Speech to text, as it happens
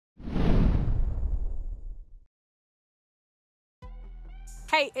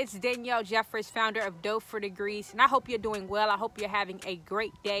Hey, it's Danielle Jeffers, founder of Dough for Degrees, and I hope you're doing well. I hope you're having a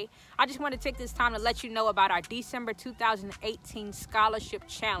great day. I just want to take this time to let you know about our December 2018 Scholarship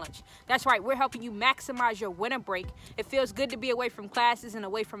Challenge. That's right, we're helping you maximize your winter break. It feels good to be away from classes and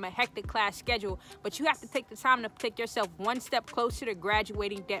away from a hectic class schedule, but you have to take the time to take yourself one step closer to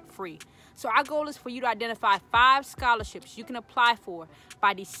graduating debt-free. So our goal is for you to identify 5 scholarships you can apply for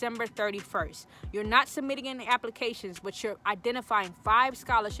by December 31st. You're not submitting any applications, but you're identifying 5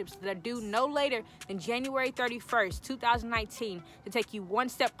 scholarships that are due no later than January 31st, 2019 to take you one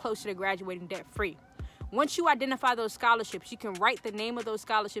step closer to graduating debt-free. Once you identify those scholarships, you can write the name of those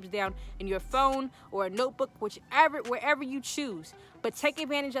scholarships down in your phone or a notebook, wherever you choose. But take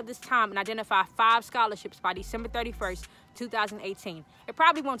advantage of this time and identify 5 scholarships by December 31st, 2018. It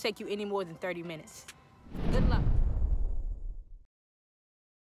probably won't take you any more than 30 minutes. Good luck.